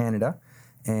in Canada.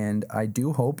 And I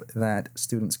do hope that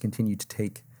students continue to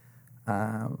take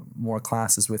more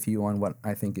classes with you on what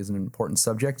I think is an important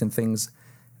subject and things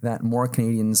that more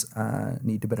Canadians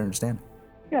need to better understand.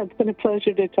 Yeah, it's been a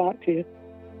pleasure to talk to you.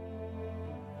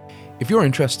 If you're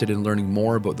interested in learning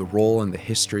more about the role and the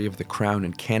history of the Crown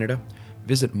in Canada,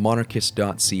 visit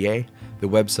monarchist.ca, the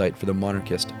website for the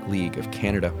Monarchist League of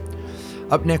Canada.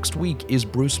 Up next week is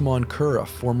Bruce Moncur, a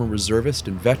former reservist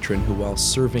and veteran who, while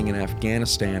serving in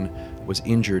Afghanistan, was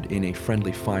injured in a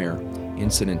friendly fire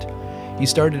incident. He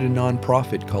started a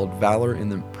non-profit called Valor in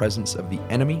the Presence of the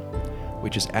Enemy,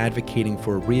 which is advocating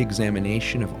for a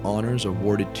re-examination of honors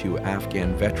awarded to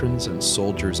Afghan veterans and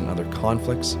soldiers in other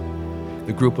conflicts.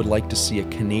 The group would like to see a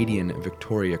Canadian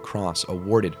Victoria Cross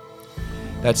awarded.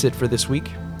 That's it for this week.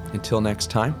 Until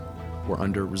next time, we're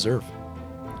under reserve.